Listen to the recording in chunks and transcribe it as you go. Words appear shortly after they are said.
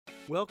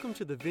Welcome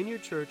to the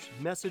Vineyard Church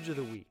Message of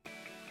the Week.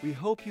 We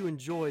hope you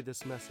enjoy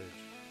this message.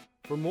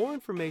 For more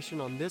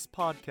information on this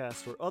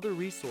podcast or other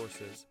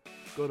resources,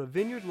 go to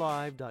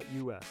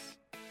vineyardlive.us.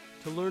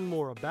 To learn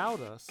more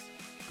about us,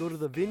 go to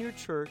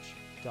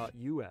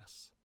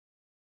thevineyardchurch.us.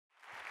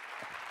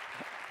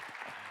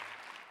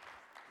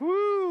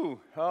 Woo!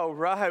 All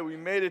right, we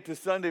made it to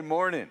Sunday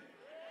morning.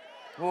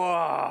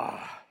 Wow!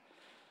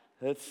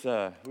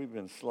 We've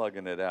been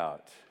slugging it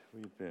out.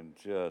 We've been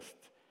just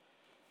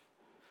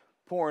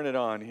pouring it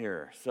on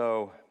here.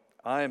 So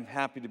I'm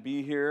happy to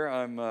be here.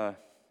 I'm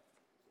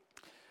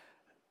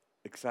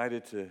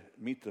excited to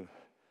meet the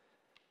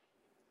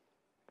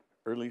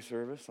early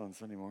service on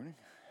Sunday morning.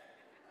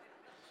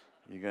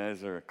 You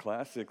guys are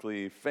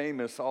classically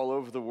famous all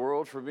over the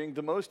world for being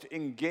the most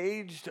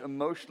engaged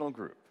emotional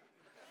group.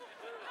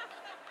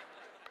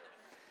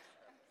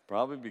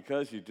 Probably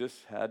because you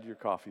just had your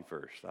coffee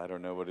first. I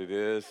don't know what it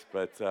is,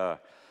 but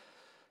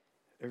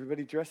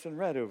everybody dressed in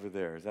red over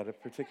there. Is that a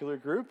particular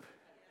group?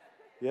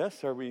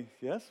 Yes, are we?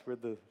 Yes, we're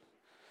the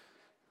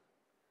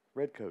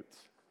red coats.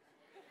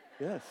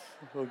 Yes.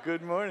 Well,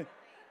 good morning.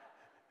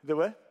 The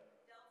what?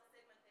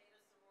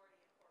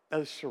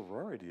 A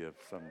sorority of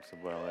some.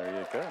 Well, there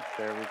you go.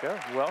 There we go.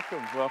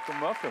 Welcome, welcome,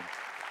 welcome.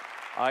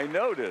 I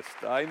noticed.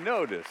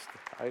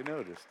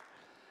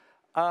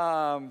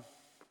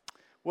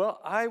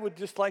 Well, I would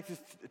just like to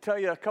tell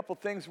you a couple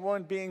things.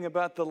 One being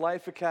about the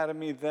Life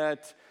Academy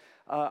that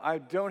I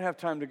don't have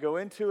time to go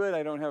into it.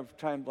 I don't have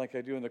time like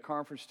I do in the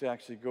conference to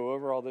actually go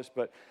over all this.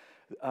 But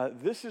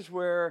this is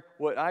where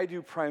what I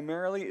do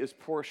primarily is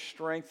pour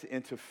strength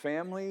into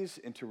families,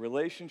 into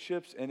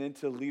relationships, and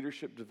into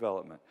leadership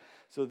development.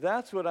 So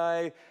that's what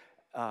I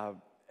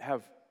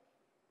have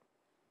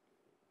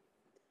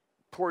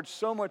poured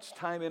so much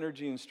time,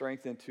 energy, and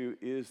strength into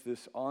is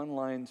this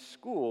online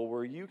school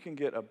where you can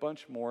get a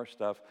bunch more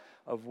stuff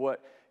of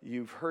what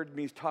you've heard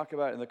me talk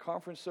about in the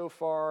conference so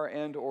far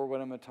and or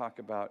what I'm going to talk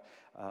about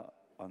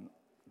on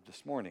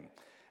this morning.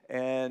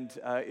 And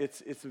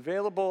it's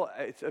available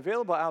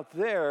out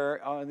there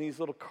on these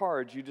little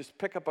cards. You just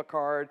pick up a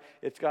card.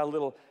 It's got a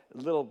little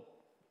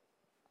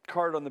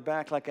card on the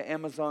back like an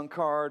Amazon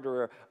card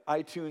or an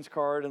iTunes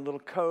card and a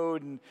little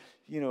code. And,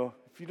 you know,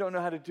 if you don't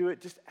know how to do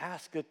it, just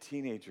ask a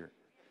teenager.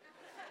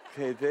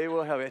 Okay, they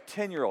will have a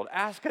 10-year-old.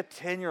 Ask a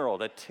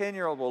 10-year-old. A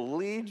 10-year-old will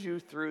lead you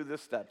through the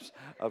steps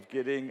of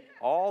getting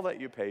all that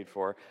you paid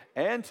for.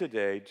 And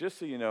today, just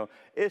so you know,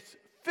 it's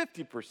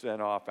 50%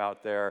 off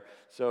out there.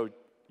 So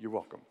you're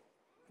welcome.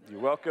 You're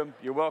welcome.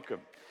 You're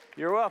welcome.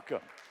 You're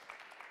welcome.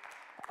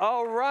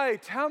 All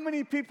right. How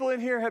many people in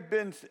here have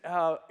been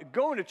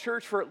going to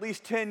church for at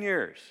least 10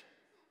 years?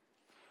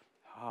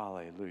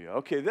 Hallelujah.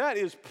 Okay, that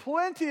is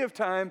plenty of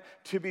time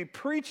to be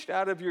preached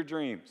out of your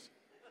dreams.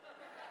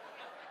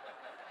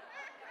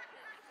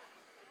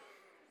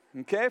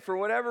 Okay, for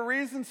whatever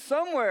reason,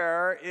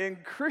 somewhere in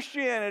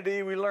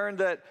Christianity, we learned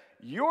that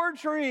your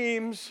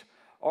dreams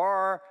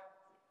are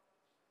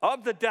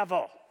of the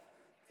devil,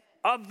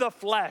 of the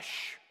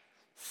flesh,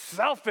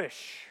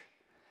 selfish.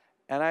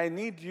 And I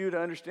need you to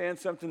understand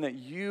something, that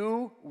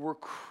you were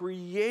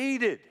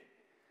created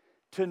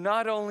to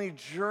not only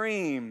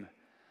dream,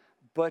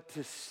 but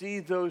to see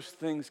those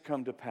things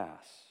come to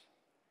pass.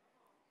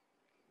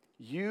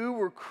 You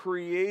were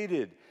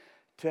created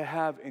to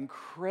have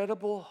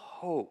incredible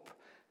hope,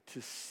 to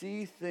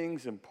see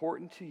things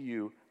important to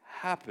you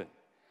happen.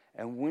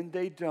 And when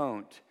they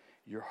don't,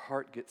 your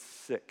heart gets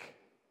sick.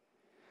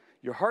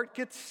 Your heart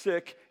gets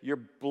sick, your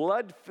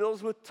blood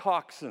fills with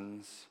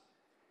toxins,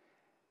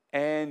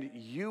 and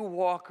you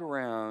walk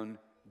around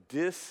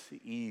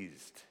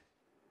diseased.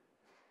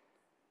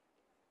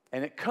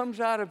 And it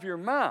comes out of your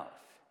mouth.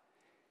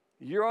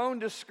 Your own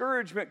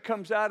discouragement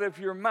comes out of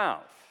your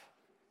mouth.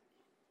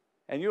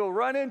 And you'll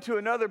run into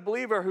another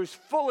believer who's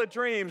full of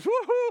dreams.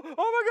 Woohoo! Oh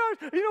my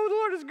gosh, you know, the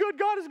Lord is good,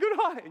 God is good.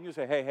 Hi. And you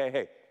say,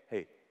 hey,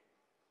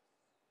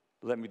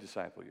 let me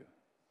disciple you.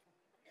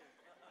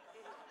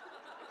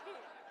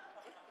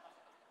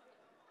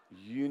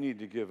 You need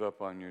to give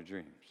up on your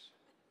dreams.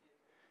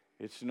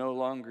 It's no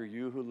longer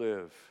you who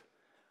live,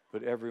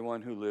 but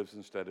everyone who lives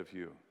instead of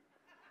you.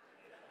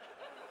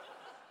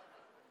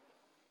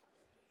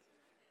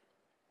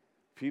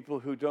 People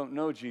who don't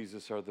know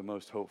Jesus are the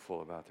most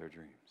hopeful about their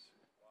dreams.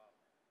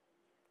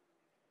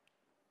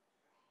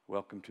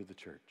 Welcome to the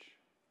church.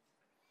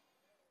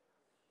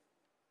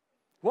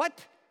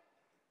 What?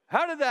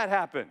 How did that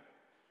happen?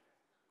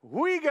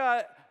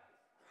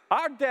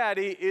 Our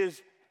daddy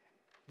is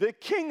the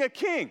King of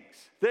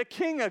Kings, the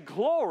King of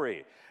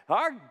Glory.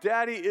 Our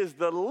daddy is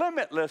the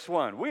limitless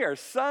one. We are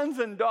sons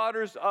and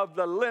daughters of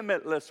the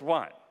limitless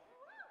one.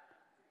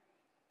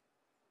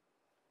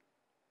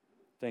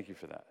 Thank you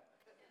for that.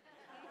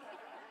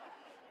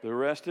 The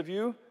rest of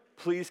you,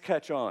 please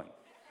catch on.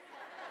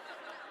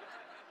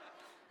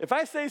 If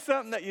I say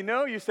something that you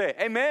know, you say,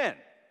 amen,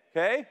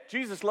 okay?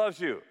 Jesus loves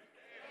you. Amen.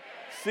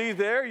 See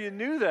there, you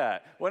knew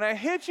that. When I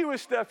hit you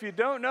with stuff you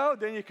don't know,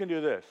 then you can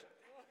do this.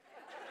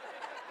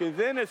 Okay,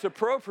 then it's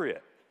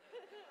appropriate.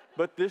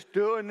 But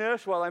doing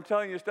this while I'm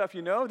telling you stuff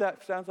you know,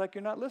 that sounds like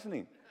you're not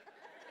listening.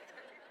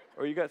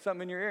 or you got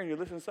something in your ear and you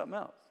listen to something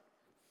else.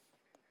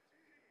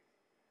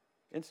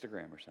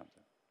 Instagram or something.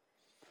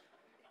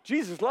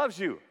 Jesus loves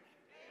you.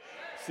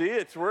 See,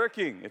 it's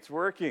working. It's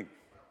working.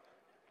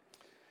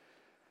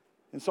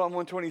 In Psalm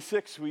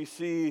 126, we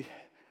see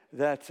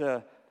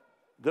that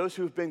those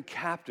who have been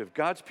captive,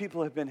 God's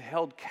people have been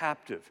held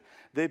captive.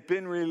 They've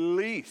been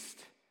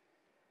released.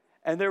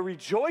 And they're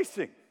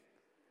rejoicing.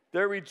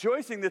 They're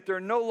rejoicing that they're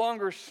no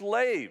longer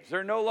slaves.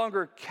 They're no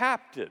longer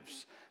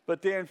captives.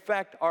 But they, in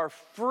fact, are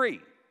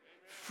free.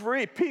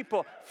 Free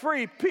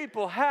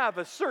people have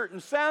a certain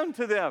sound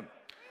to them.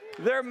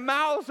 Their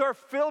mouths are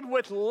filled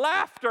with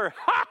laughter.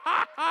 Ha,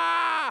 ha,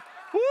 ha!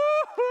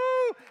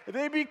 Woo-hoo!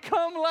 They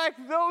become like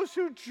those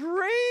who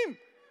dream.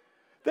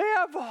 They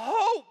have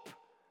hope.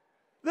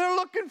 They're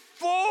looking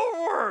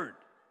forward.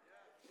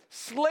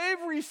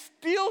 Slavery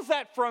steals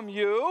that from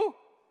you.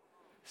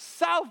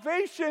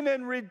 Salvation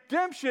and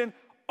redemption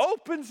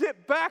opens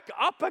it back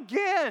up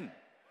again.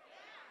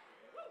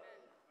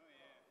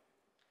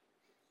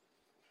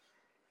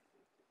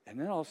 And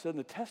then all of a sudden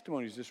the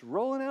testimony is just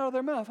rolling out of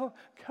their mouth. Oh,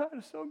 God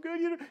is so good.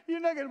 You're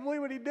not going to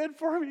believe what he did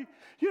for me.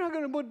 You're not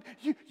going to believe.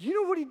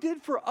 You know what he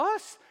did for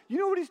us? You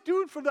know what he's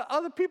doing for the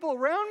other people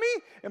around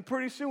me? And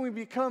pretty soon we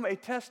become a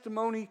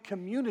testimony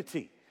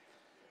community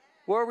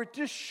where we're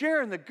just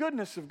sharing the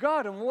goodness of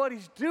God and what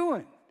he's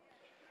doing.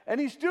 And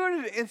he's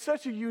doing it in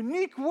such a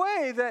unique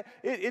way that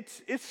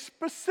it's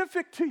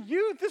specific to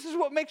you. This is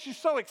what makes you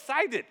so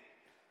excited.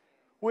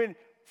 When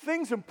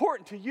things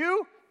important to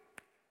you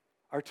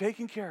are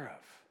taken care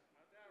of.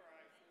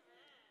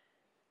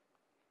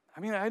 I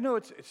mean, I know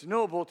it's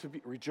noble to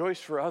rejoice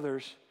for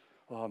others.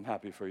 Well, I'm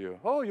happy for you.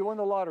 Oh, you won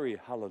the lottery.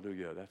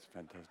 Hallelujah. That's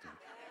fantastic.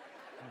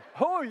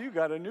 Oh, you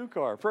got a new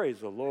car.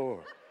 Praise the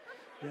Lord.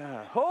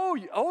 Yeah.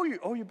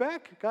 You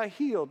back got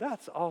healed.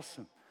 That's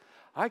awesome.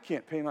 I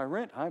can't pay my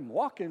rent. I'm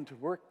walking to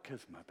work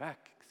because my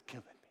back is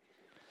killing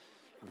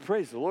me.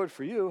 Praise the Lord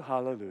for you.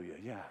 Hallelujah.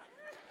 Yeah.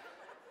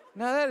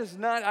 Now, that is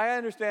not, I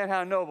understand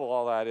how noble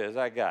all that is.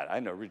 I got it.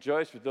 I know.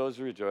 Rejoice with those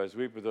who rejoice.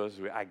 Weep with those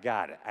who weep. I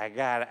got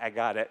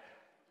it.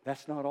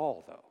 That's not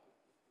all, though.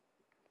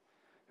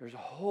 There's a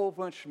whole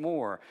bunch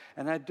more.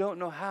 And I don't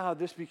know how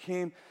this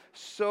became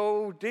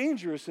so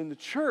dangerous in the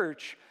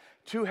church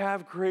to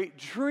have great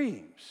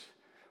dreams.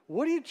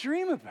 What do you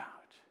dream about?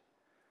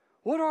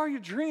 What are your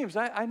dreams?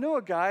 I know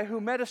a guy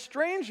who met a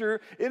stranger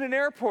in an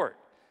airport.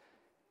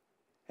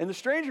 And the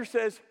stranger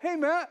says, hey,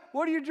 Matt,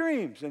 what are your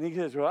dreams? And he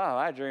says, well,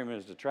 my dream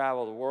is to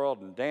travel the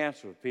world and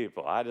dance with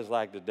people. I just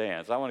like to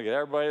dance. I want to get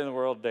everybody in the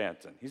world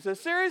dancing. He says,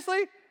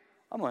 seriously?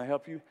 I'm going to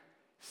help you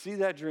see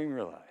that dream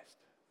realized.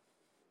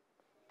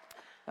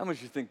 How much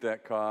do you think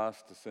that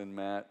cost to send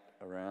Matt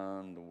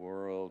around the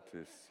world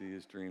to see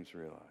his dreams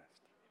realized?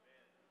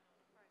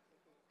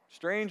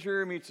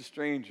 Stranger meets a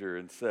stranger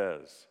and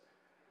says,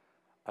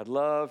 I'd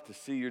love to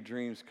see your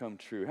dreams come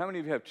true. How many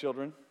of you have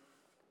children?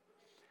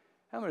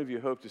 How many of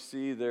you hope to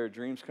see their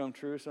dreams come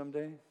true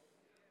someday?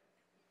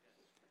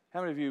 How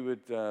many of you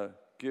would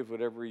give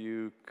whatever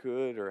you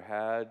could or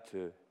had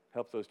to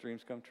help those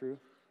dreams come true?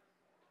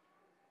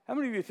 How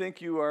many of you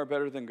think you are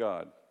better than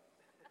God?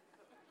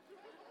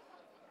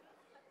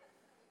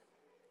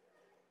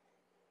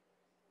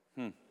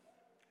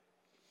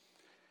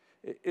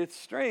 It's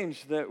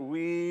strange that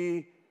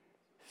we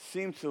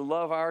seem to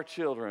love our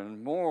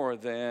children more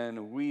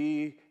than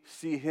we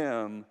see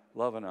him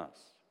loving us.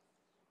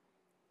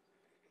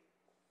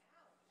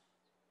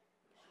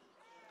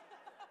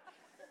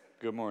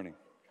 Good morning.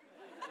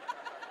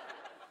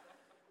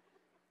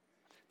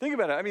 Think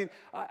about it. I mean,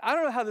 I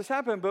don't know how this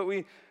happened, but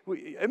we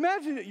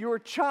imagine your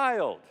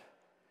child.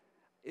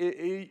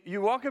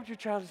 You walk up to your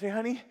child and say,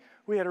 honey,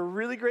 we had a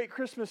really great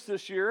Christmas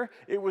this year.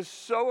 It was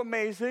so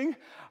amazing.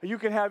 You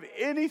can have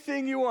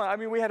anything you want. I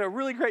mean, we had a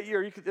really great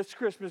year. It's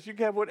Christmas. You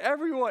can have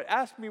whatever you want.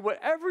 Ask me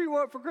whatever you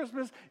want for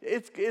Christmas.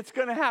 It's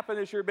going to happen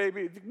this year,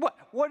 baby.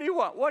 What do you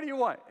want? What do you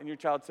want? And your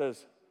child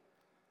says,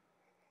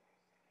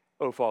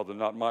 oh, Father,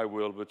 not my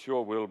will, but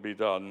your will be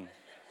done.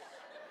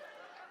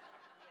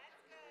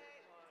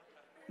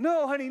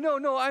 No, honey,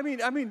 no. I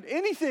mean,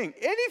 anything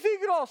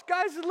at all.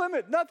 Sky's the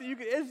limit. Nothing.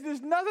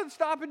 There's nothing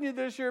stopping you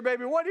this year,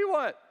 baby. What do you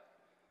want?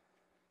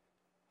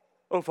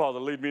 Oh, Father,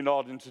 lead me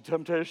not into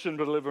temptation,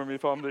 but deliver me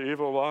from the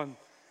evil one.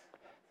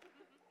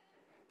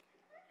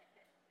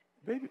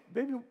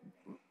 Baby,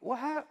 what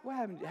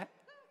happened?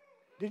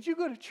 Did you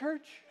go to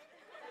church?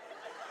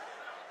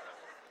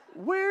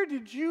 Where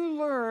did you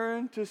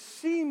learn to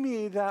see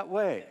me that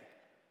way?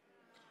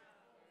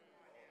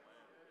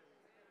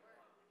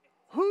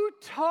 Who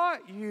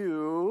taught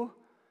you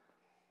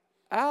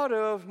out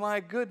of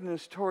my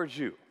goodness towards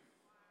you?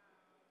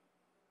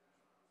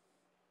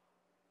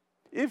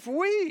 If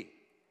we,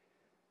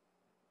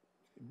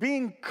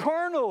 being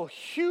carnal,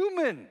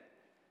 human,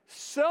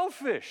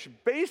 selfish,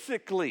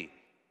 basically,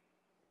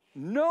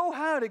 know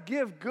how to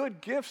give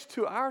good gifts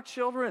to our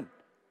children,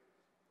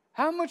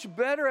 how much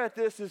better at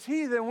this is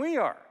he than we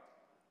are?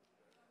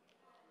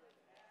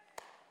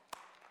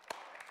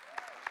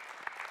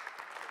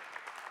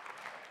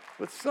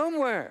 But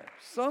somewhere,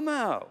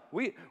 somehow,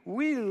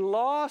 we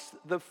lost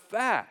the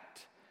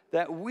fact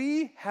that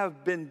we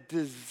have been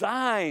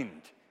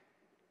designed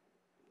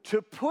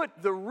to put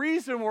the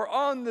reason we're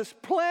on this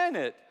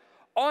planet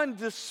on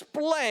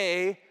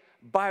display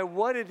by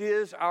what it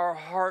is our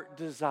heart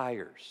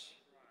desires.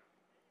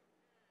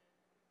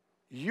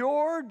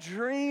 Your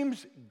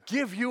dreams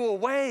give you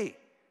away.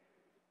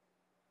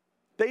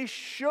 They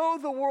show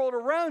the world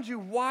around you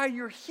why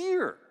you're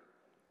here.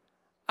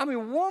 I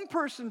mean, one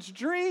person's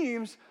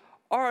dreams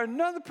are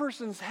another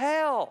person's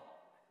hell.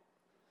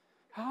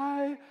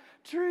 I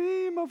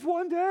dream of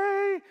one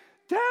day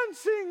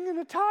dancing in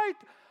a tight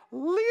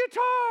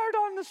leotard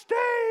on the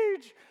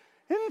stage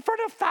in front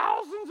of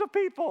thousands of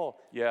people.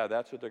 Yeah,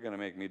 that's what they're going to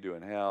make me do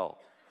in hell.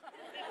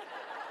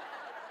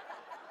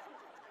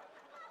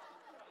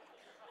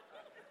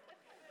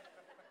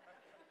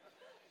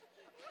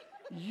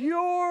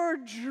 Your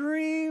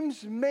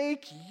dreams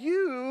make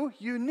you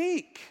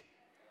unique.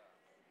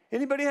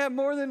 Anybody have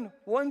more than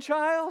one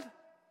child?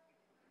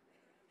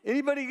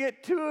 Anybody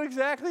get two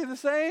exactly the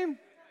same?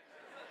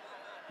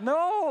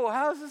 No,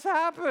 how's this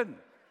happen?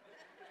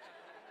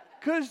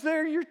 Because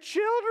they're your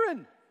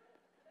children.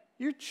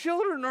 Your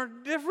children are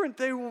different.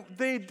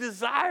 They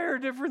desire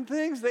different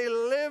things. They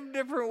live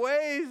different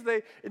ways.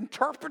 They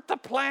interpret the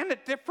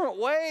planet different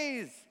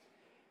ways.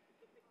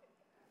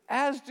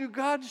 As do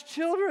God's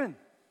children.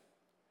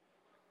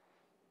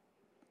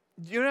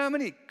 Do you know how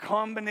many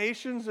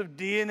combinations of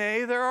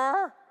DNA there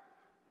are?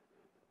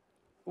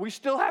 We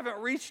still haven't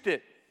reached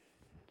it.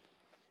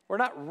 We're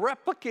not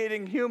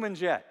replicating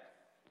humans yet.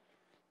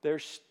 They're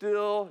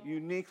still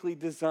uniquely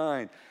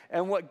designed.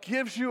 And what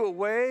gives you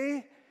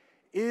away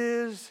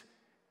is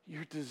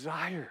your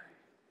desire,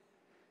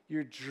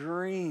 your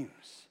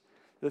dreams,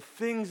 the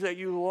things that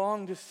you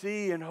long to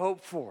see and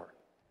hope for.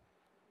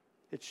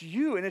 It's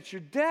you, and it's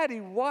your daddy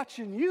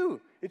watching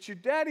you. It's your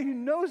daddy who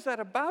knows that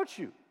about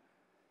you.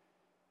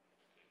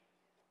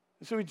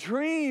 And so we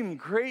dream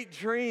great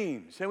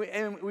dreams,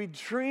 and we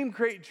dream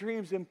great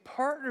dreams in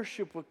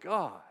partnership with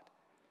God.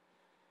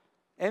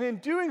 And in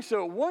doing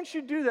so, once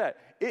you do that,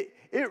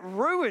 it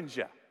ruins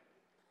you.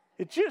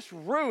 It just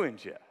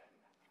ruins you.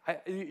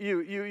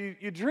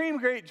 You dream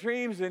great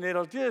dreams, and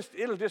it'll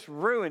just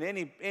ruin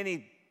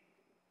any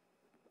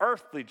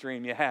earthly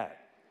dream you had.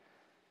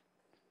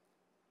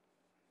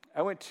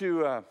 I went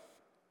to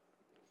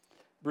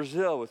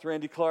Brazil with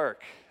Randy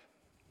Clark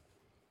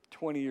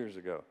 20 years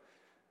ago.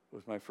 It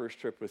was my first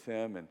trip with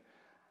him, and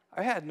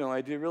I had no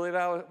idea really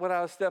what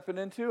I was stepping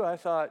into. I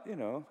thought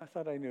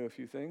I knew a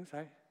few things.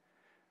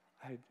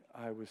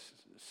 I was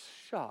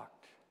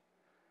shocked.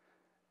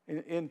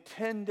 In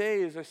 10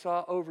 days, I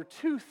saw over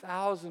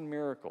 2,000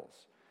 miracles.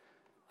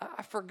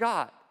 I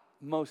forgot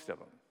most of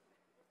them.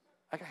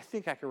 I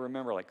think I can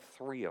remember like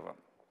 3 of them.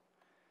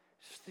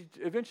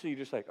 Eventually, you're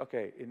just like,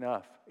 okay,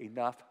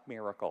 enough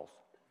miracles.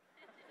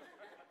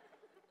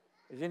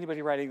 Is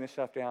anybody writing this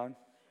stuff down?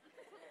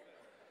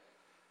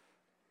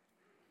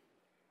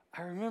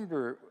 I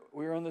remember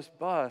we were on this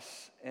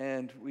bus,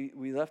 and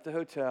we left the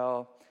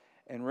hotel,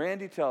 and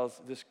Randy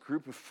tells this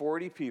group of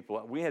 40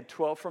 people, we had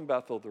 12 from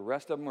Bethel, the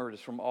rest of them were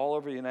just from all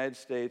over the United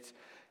States,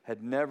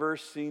 had never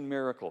seen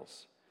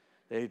miracles.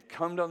 They had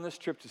come on this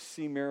trip to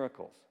see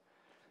miracles.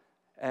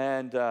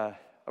 And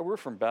we're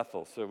from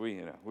Bethel, so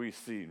we've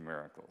seen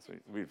miracles.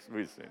 We've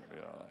seen,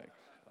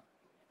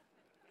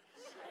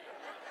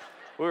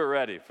 we were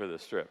ready for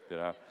this trip,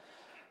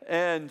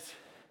 And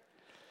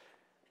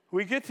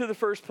we get to the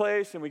first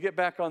place, and we get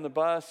back on the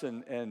bus,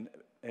 and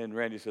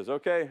Randy says,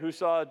 okay, who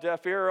saw a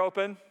deaf ear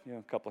open?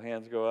 A couple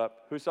hands go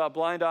up. Who saw a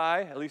blind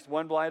eye? At least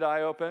one blind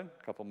eye open.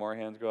 A couple more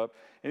hands go up.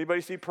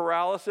 Anybody see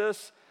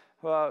paralysis?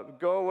 Go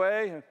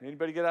away.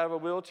 Anybody get out of a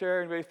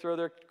wheelchair? Anybody throw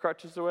their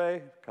crutches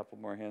away? A couple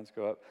more hands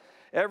go up.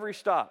 Every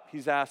stop,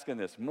 he's asking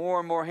this. More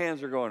and more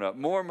hands are going up.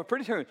 More and more.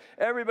 Pretty soon,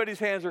 everybody's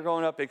hands are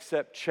going up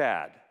except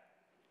Chad.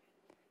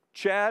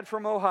 Chad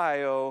from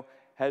Ohio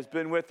has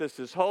been with us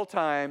this whole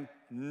time.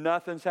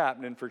 Nothing's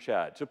happening for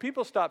Chad. So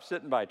people stop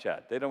sitting by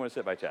Chad. They don't want to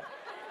sit by Chad.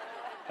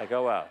 Like,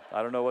 oh, wow,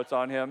 I don't know what's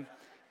on him,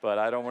 but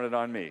I don't want it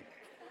on me.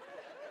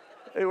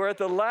 We're at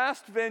the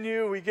last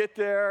venue. We get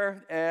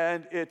there,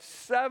 and it's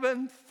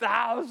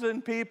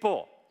 7,000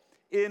 people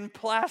in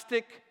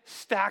plastic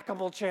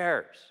stackable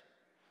chairs.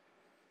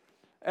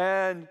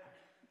 And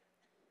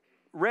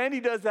Randy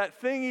does that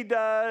thing he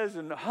does,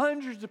 and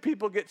hundreds of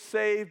people get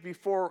saved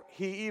before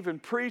he even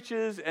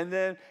preaches, and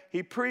then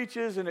he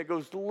preaches, and it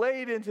goes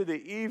late into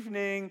the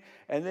evening,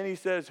 and then he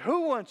says,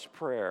 who wants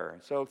prayer?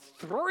 And so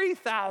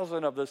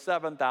 3,000 of the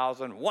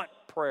 7,000 want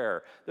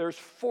prayer. There's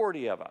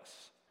 40 of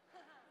us.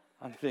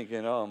 I'm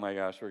thinking, oh my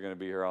gosh, we're going to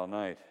be here all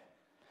night.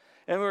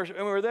 And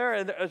we're there,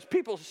 and there's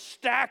people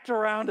stacked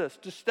around us,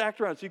 just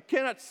stacked around us. You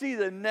cannot see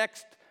the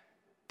next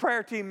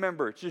prayer team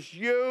member. It's just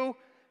you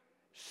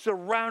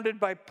surrounded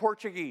by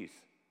Portuguese.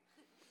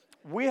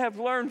 We have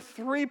learned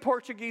 3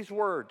 Portuguese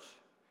words.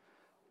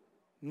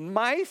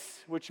 Mais,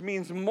 which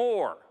means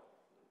more,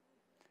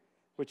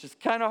 which is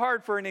kind of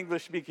hard for an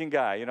English-speaking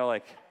guy,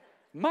 like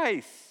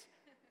mais.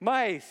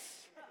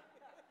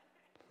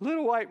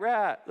 Little white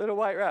rat.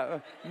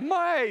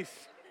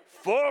 Mice.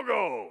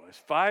 Fuego is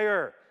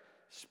fire.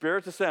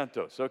 Spiritus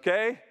Santos,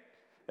 okay?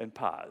 And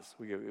paz.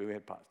 We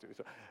had paz too.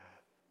 So,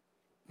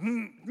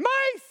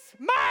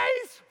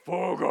 mice,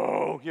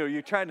 fuego.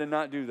 You're trying to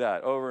not do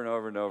that over and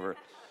over and over.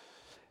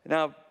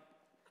 Now,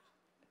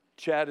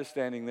 Chad is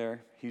standing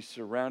there. He's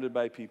surrounded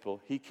by people.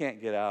 He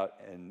can't get out,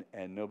 and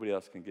nobody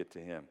else can get to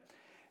him.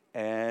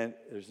 And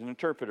there's an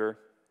interpreter,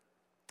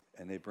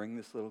 and they bring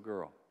this little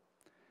girl.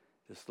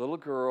 This little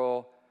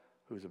girl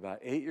who's about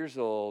 8 years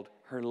old.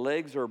 Her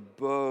legs are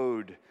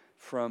bowed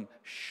from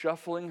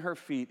shuffling her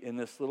feet in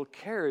this little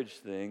carriage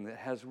thing that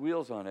has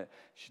wheels on it.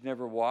 She's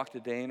never walked a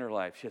day in her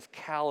life. She has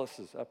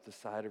calluses up the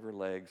side of her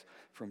legs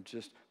from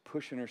just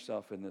pushing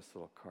herself in this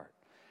little cart.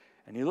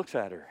 And he looks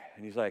at her,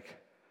 and he's like,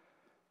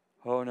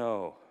 oh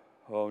no,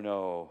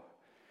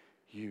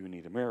 you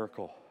need a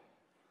miracle.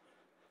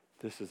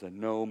 This is a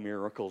no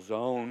miracle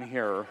zone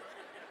here.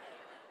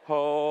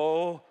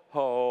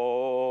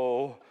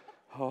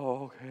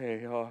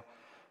 Okay,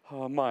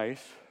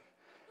 mice,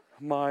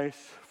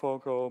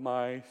 Fogo,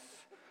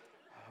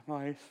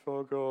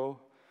 Fogo,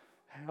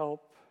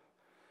 help,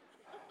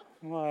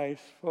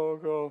 mice,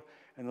 Fogo.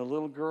 And the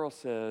little girl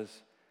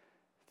says,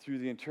 through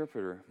the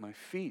interpreter, my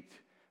feet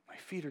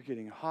are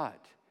getting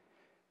hot.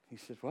 He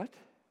said, what?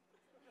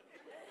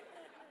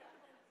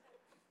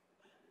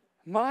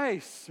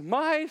 Mice,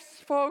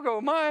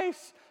 Fogo,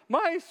 mice,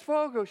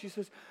 Fogo. She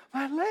says,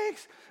 my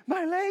legs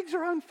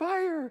are on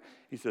fire.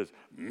 He says,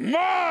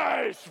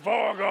 mice,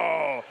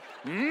 Fogo,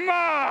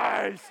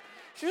 mice.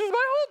 She says,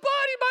 my whole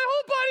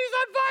body's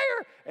on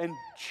fire. And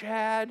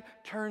Chad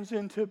turns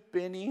into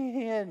Benny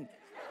Hinn.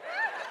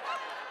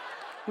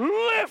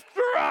 Lift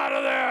her out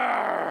of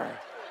there.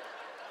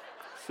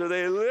 So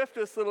they lift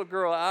this little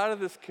girl out of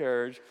this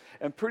carriage,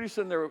 and pretty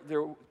soon they're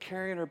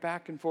carrying her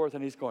back and forth,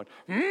 and he's going,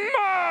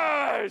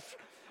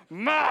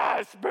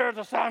 mice,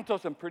 Spiritus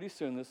Santos. And pretty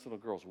soon this little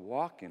girl's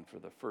walking for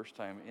the first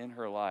time in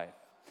her life.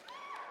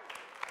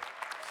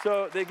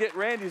 So they get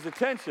Randy's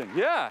attention.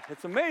 Yeah,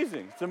 it's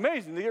amazing.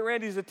 They get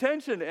Randy's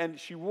attention, and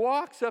she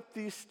walks up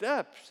these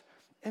steps,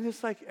 and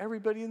it's like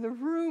everybody in the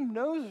room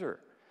knows her.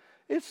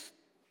 It's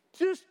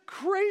just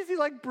crazy,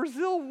 like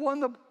Brazil won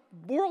the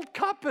World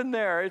Cup in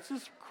there. It's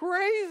just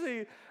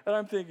crazy. And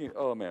I'm thinking,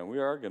 oh man, we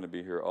are going to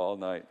be here all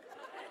night.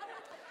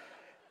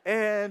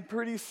 And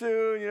pretty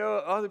soon,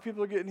 other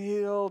people are getting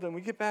healed, and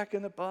we get back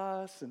in the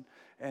bus,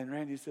 and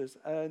Randy says,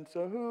 and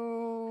so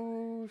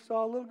who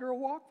saw a little girl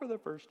walk for the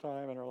first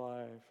time in her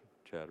life?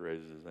 Chad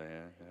raises his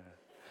hand.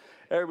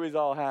 Yeah. Everybody's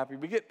all happy.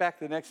 We get back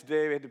the next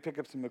day. We had to pick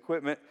up some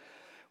equipment.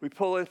 We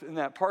pull in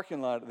that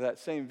parking lot of that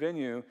same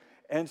venue,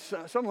 and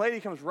some lady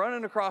comes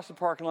running across the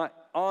parking lot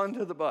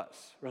onto the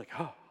bus. We're like,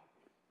 oh,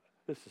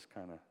 this is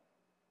kind of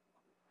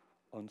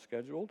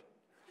unscheduled.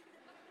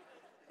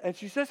 And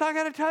she says, I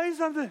got to tell you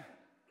something.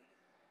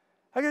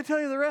 I got to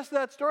tell you the rest of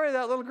that story of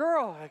that little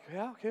girl. I'm like,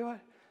 yeah, okay, what?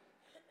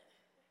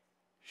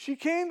 She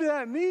came to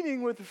that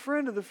meeting with a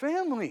friend of the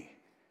family.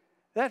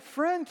 That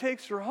friend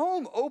takes her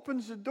home,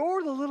 opens the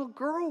door, the little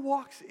girl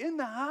walks in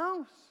the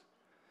house.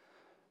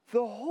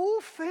 The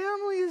whole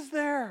family is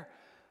there.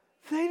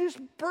 They just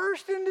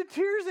burst into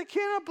tears. They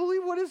cannot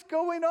believe what is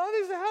going on.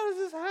 They say, how does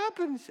this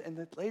happen? And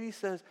the lady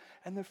says,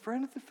 and the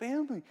friend of the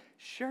family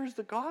shares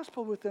the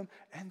gospel with them,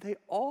 and they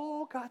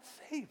all got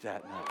saved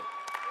that night.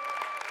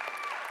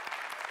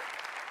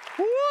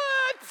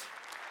 What?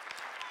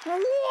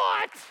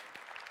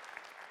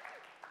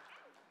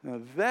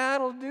 Now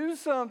that'll do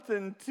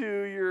something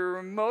to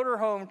your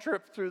motorhome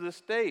trip through the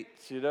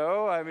States,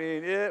 I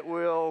mean, it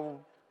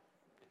will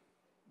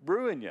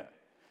ruin you.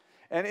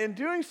 And in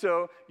doing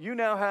so, you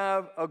now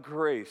have a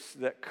grace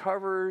that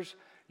covers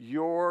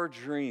your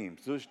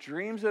dreams. Those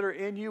dreams that are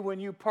in you when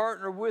you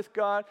partner with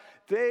God,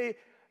 they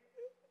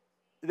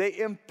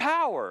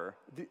empower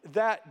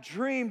that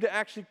dream to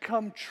actually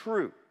come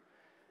true.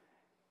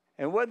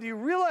 And whether you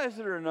realize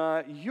it or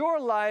not, your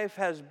life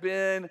has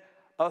been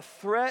a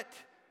threat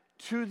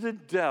to the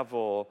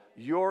devil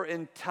your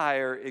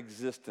entire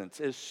existence.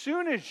 As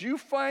soon as you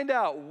find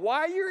out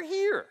why you're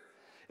here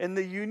and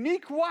the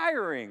unique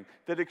wiring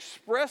that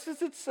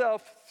expresses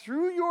itself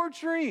through your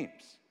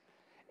dreams,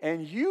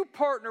 and you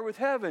partner with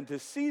heaven to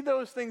see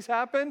those things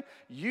happen,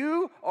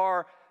 you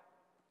are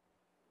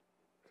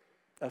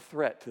a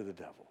threat to the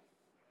devil.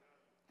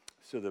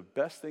 So the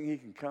best thing he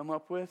can come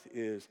up with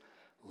is,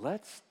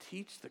 let's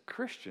teach the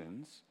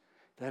Christians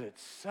that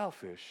it's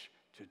selfish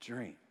to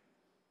dream.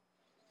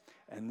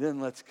 And then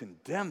let's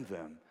condemn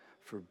them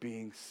for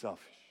being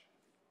selfish.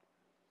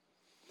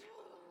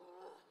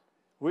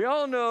 We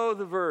all know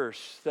the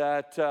verse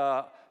that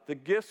the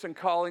gifts and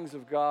callings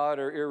of God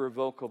are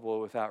irrevocable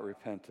without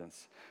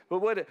repentance. But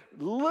what it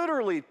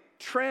literally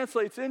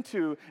translates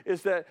into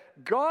is that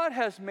God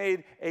has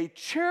made a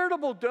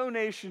charitable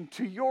donation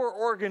to your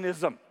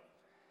organism,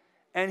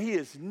 and he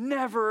is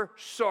never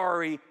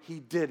sorry he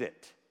did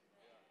it.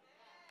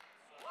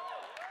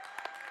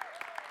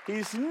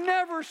 He's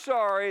never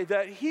sorry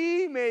that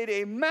he made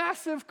a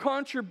massive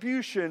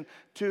contribution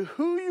to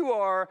who you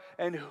are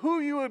and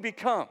who you would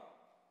become.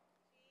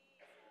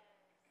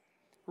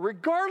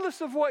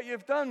 regardless of what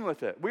you've done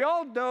with it. We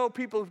all know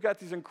people who've got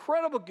these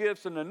incredible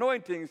gifts and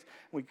anointings.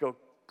 We go,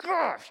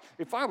 gosh,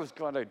 if I was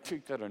God, I'd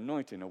take that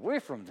anointing away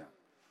from them.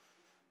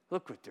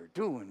 Look what they're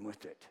doing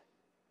with it.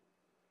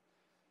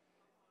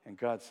 And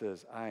God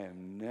says, I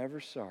am never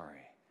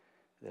sorry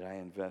that I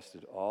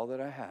invested all that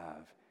I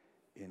have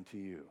into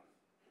you.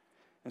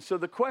 And so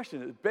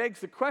it begs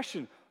the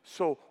question,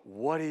 so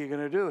what are you going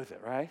to do with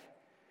it, right?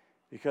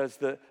 Because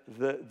the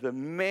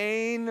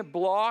main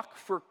block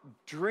for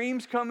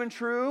dreams coming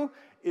true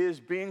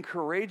is being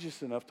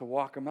courageous enough to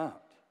walk them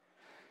out.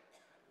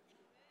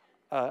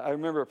 I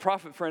remember a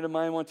prophet friend of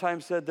mine one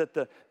time said that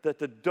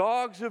the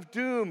dogs of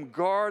doom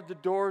guard the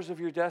doors of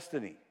your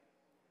destiny.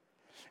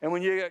 And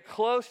when you get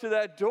close to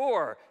that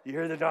door, you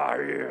hear the dog,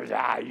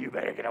 you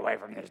better get away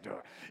from this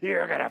door.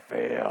 You're going to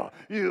fail.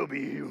 You'll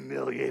be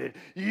humiliated.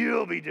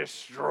 You'll be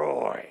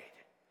destroyed.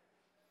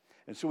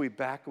 And so we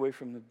back away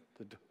from the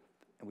door,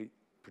 and we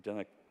pretend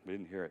like we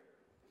didn't hear it.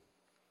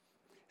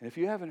 And if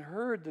you haven't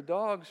heard the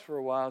dogs for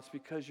a while, it's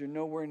because you're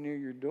nowhere near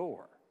your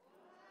door.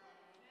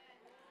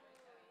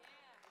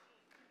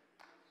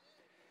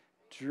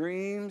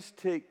 Dreams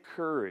take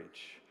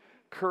courage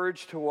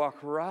to walk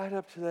right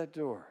up to that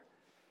door.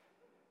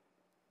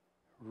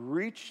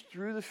 Reach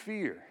through the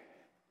fear.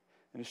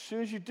 And as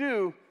soon as you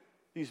do,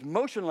 these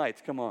motion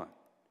lights come on.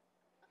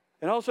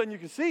 And all of a sudden you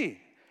can see.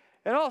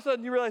 And all of a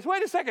sudden you realize,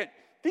 wait a second,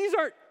 these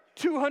aren't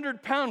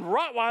 200-pound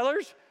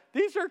Rottweilers.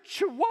 These are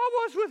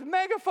Chihuahuas with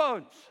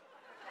megaphones.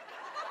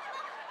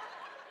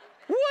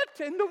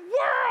 What in the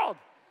world?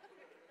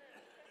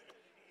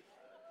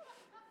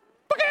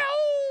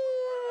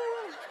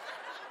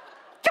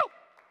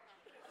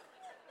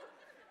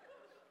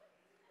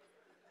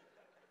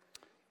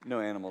 No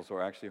animals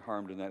were actually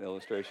harmed in that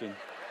illustration.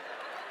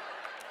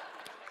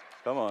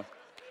 Come on.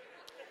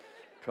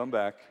 Come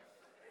back.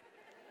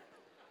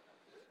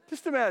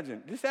 Just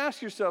imagine, just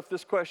ask yourself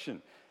this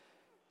question.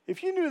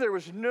 If you knew there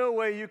was no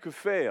way you could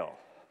fail,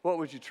 what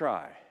would you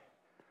try?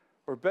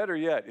 Or better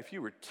yet, if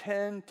you were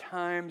 10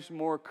 times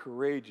more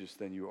courageous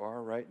than you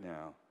are right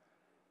now,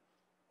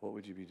 what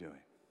would you be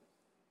doing?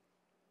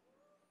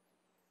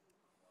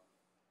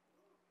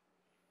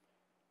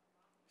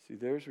 See,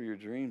 there's where your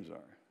dreams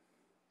are.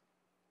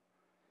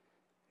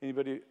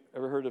 Anybody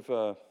ever heard of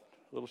a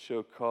little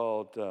show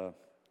called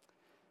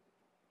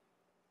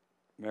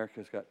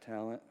America's Got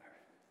Talent?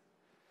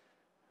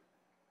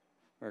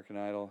 American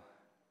Idol,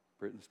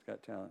 Britain's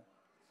Got Talent.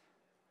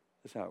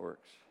 This is how it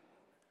works.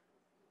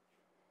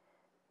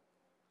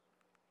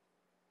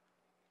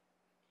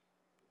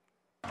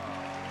 Hi,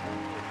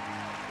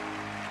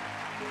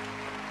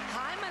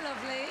 my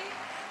lovely.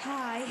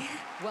 Hi.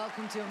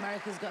 Welcome to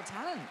America's Got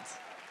Talent.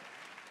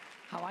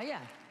 How are you?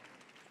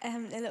 A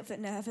little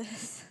bit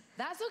nervous.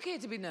 That's okay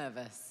to be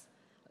nervous.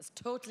 That's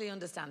totally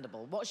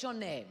understandable. What's your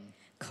name?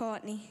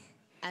 Courtney.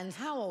 And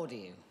how old are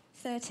you?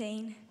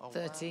 13.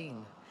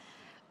 13.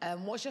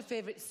 What's your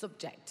favourite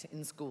subject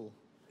in school?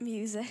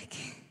 Music.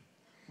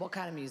 What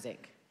kind of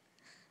music?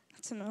 I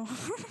don't know.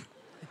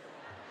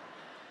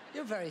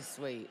 You're very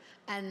sweet.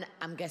 And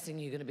I'm guessing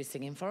you're going to be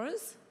singing for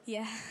us?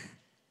 Yeah.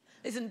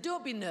 Listen,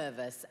 don't be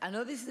nervous. I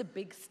know this is a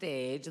big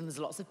stage and there's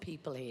lots of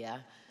people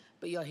here,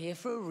 but you're here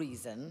for a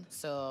reason,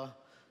 so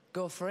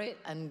go for it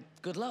and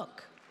good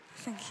luck.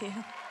 Thank you.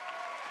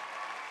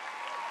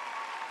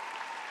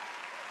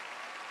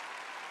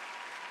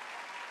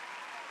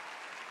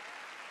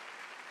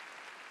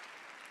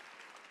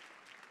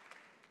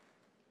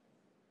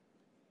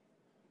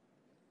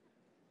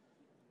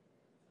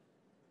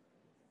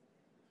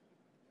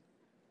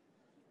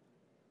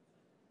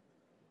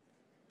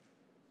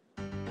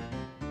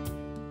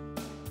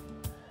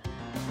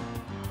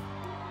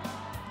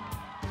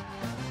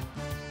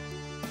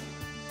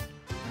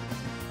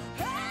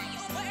 Hey,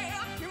 well,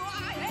 here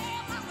I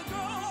am, I'm the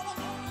girl.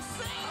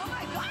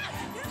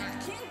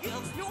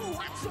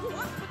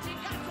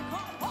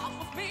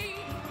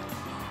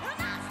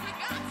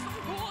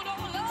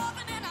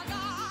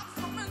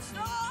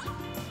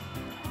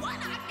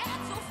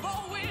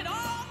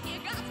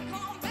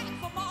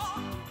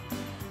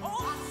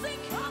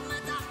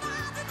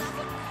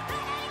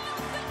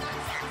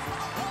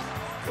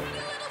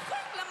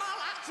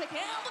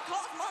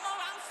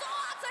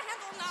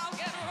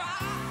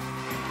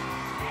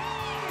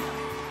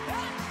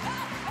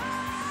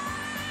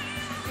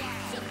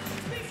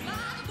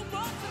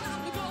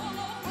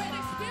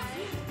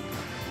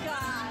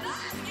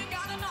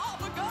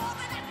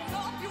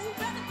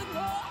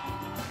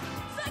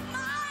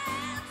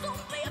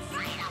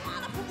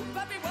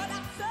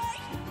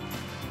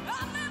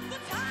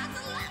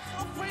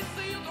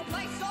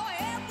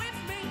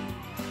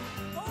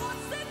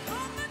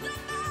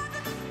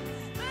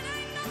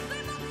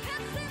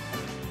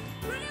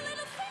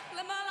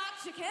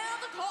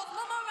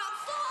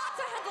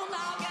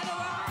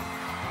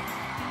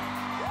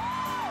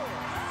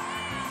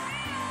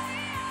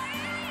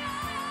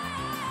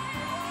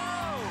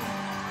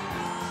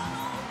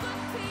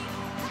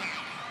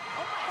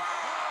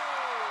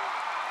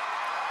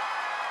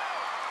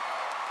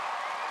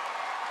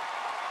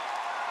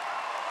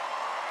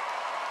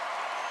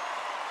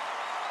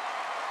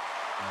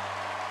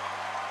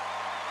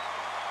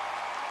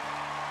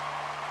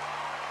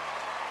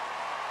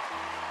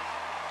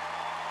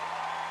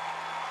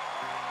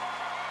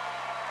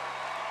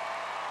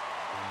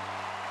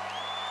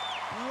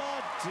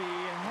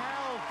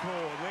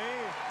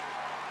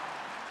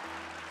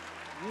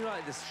 You're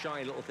like this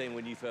shy little thing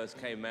when you first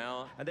came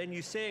out, and then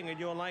you sing and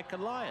you're like a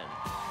lion.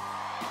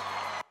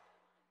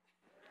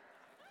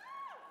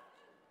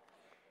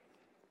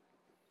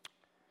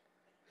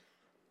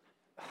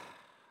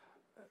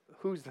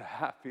 Who's the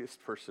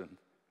happiest person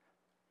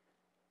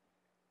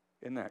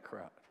in that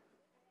crowd?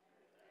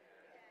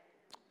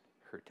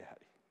 Her daddy.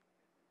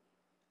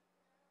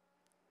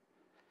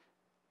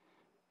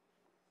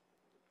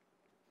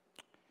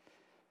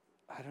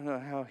 I don't know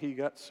how he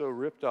got so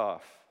ripped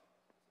off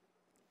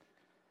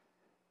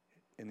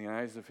in the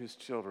eyes of his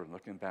children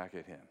looking back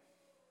at him.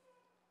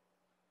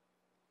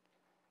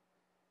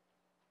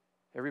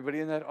 Everybody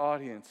in that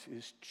audience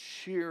is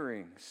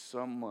cheering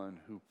someone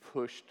who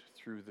pushed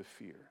through the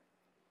fear.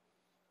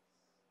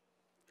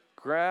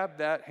 Grab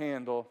that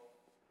handle,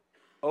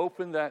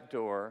 open that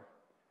door,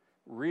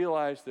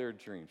 realize their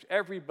dreams.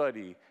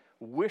 Everybody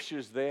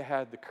wishes they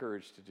had the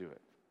courage to do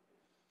it.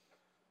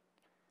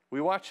 We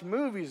watch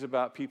movies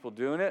about people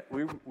doing it.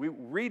 We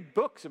read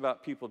books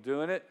about people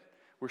doing it.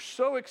 We're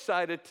so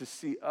excited to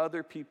see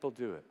other people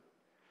do it.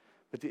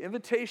 But the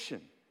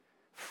invitation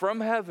from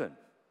heaven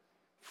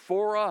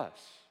for us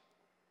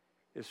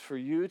is for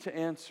you to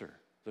answer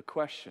the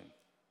question,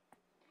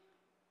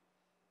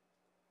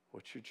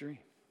 what's your dream?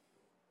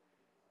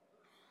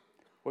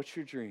 What's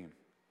your dream?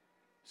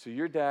 So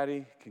your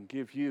daddy can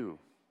give you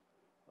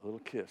a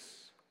little kiss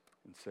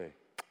and say,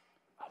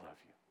 I love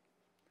you.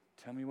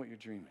 Tell me what your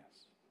dream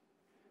is.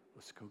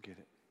 Let's go get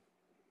it.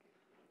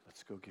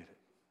 Let's go get it.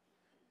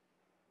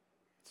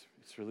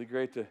 It's really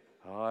great to,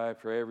 I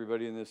pray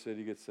everybody in this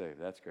city gets saved.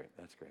 That's great.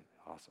 That's great.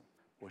 Awesome.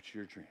 What's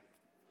your dream?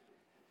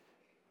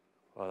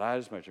 Well, that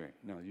is my dream.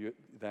 No,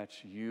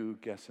 that's you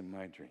guessing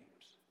my dreams.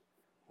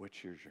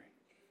 What's your dream?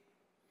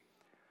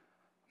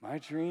 My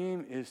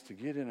dream is to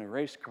get in a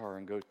race car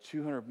and go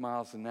 200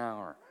 miles an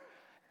hour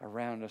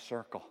around a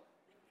circle.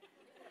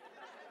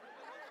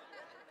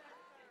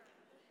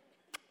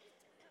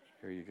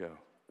 Here you go.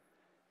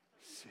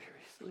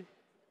 Seriously?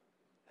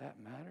 That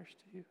matters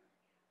to you?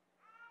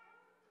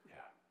 Yeah.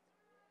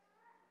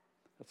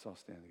 Let's all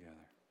stand together.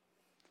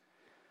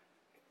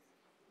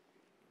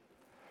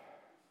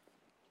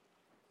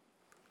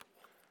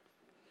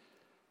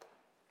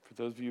 For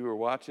those of you who are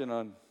watching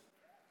on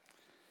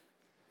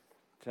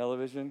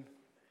television,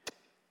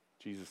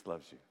 Jesus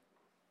loves you.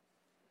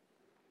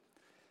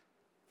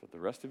 For the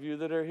rest of you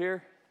that are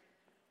here,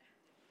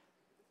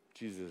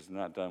 Jesus is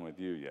not done with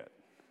you yet.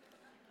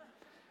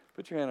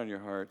 Put your hand on your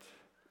heart.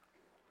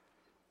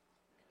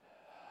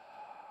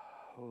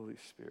 Holy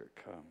Spirit,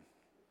 come.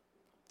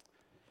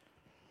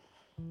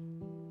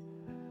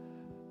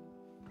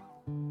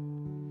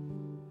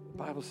 The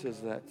Bible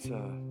says that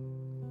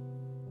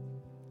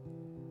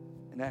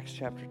in Acts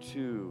chapter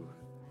 2,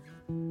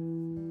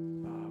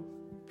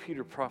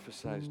 Peter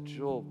prophesies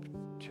Joel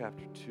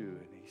chapter 2,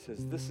 and he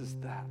says, this is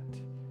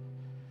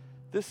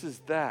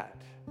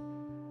that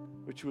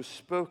which was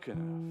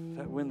spoken of,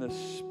 that when the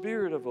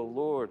Spirit of the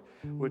Lord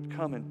would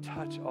come and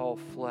touch all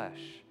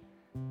flesh,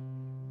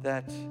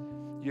 that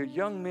your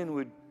young men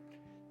would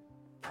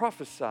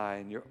prophesy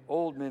and your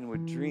old men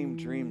would dream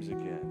dreams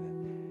again.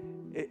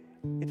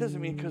 It doesn't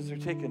mean because they're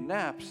taking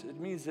naps. It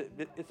means that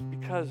it's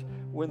because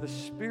when the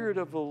Spirit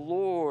of the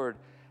Lord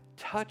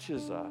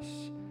touches us,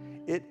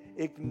 it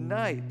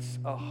ignites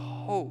a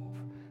hope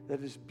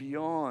that is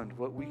beyond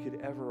what we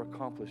could ever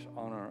accomplish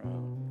on our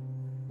own.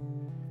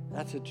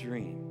 That's a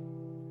dream.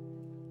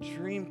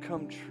 Dream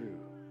come true.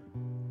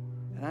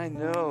 And I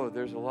know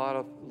there's a lot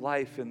of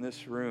life in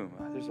this room.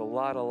 There's a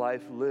lot of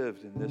life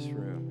lived in this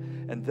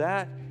room. And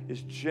that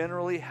is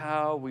generally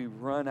how we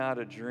run out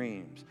of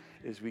dreams,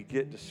 is we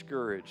get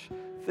discouraged.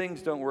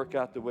 Things don't work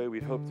out the way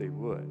we'd hope they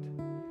would.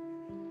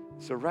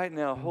 So right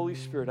now, Holy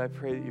Spirit, I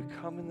pray that you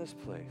come in this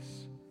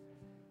place,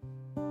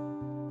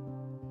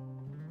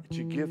 that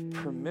you give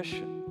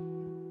permission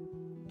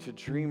to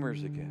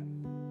dreamers again,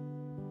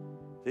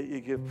 that you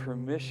give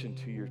permission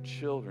to your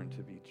children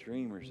to be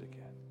dreamers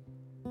again.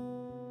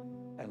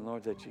 And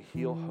Lord, that you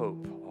heal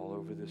hope all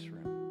over this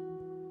room.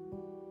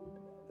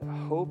 That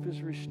hope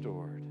is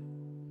restored.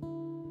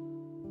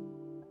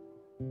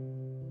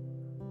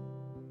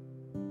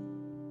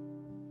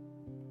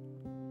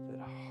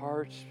 That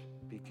hearts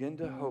begin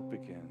to hope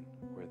again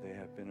where they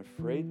have been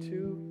afraid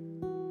to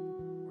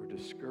or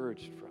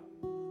discouraged from.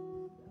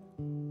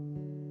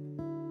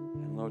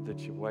 And Lord, that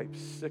you wipe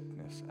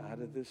sickness out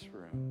of this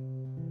room.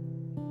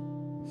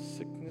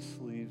 Sickness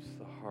leaves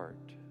the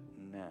heart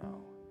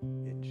now,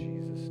 in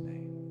Jesus'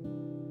 name.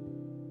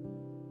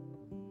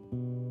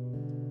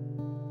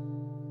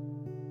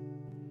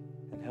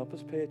 And help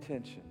us pay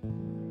attention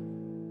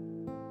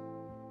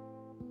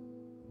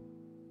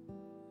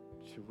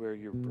to where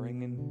you're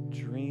bringing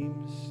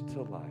dreams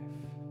to life.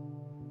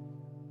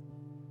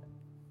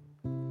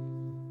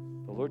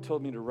 The Lord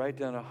told me to write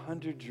down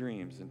 100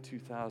 dreams in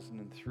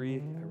 2003.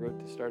 I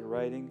started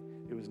writing.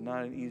 It was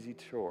not an easy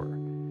chore.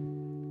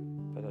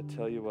 But I'll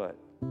tell you what,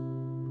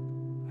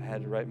 I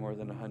had to write more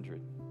than 100.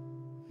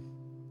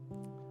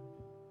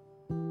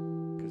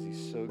 Because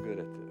he's so good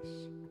at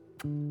this.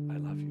 I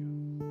love you.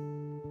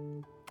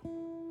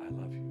 I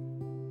love you.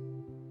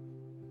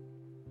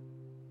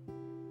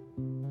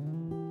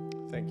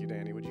 Thank you,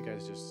 Danny. Would you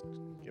guys just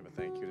give a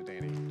thank you to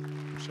Danny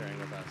for sharing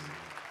with us?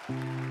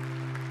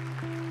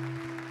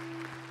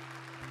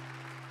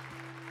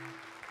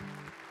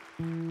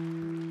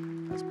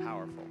 That's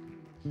powerful.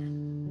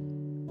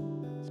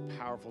 It's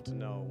powerful to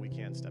know we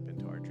can step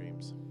into our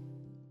dreams.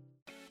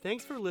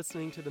 Thanks for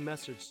listening to the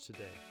message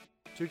today.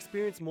 To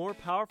experience more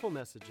powerful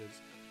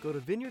messages, go to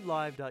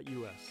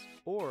vineyardlive.us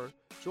or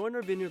join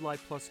our Vineyard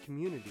Live Plus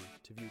community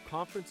to view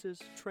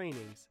conferences,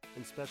 trainings,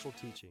 and special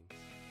teachings.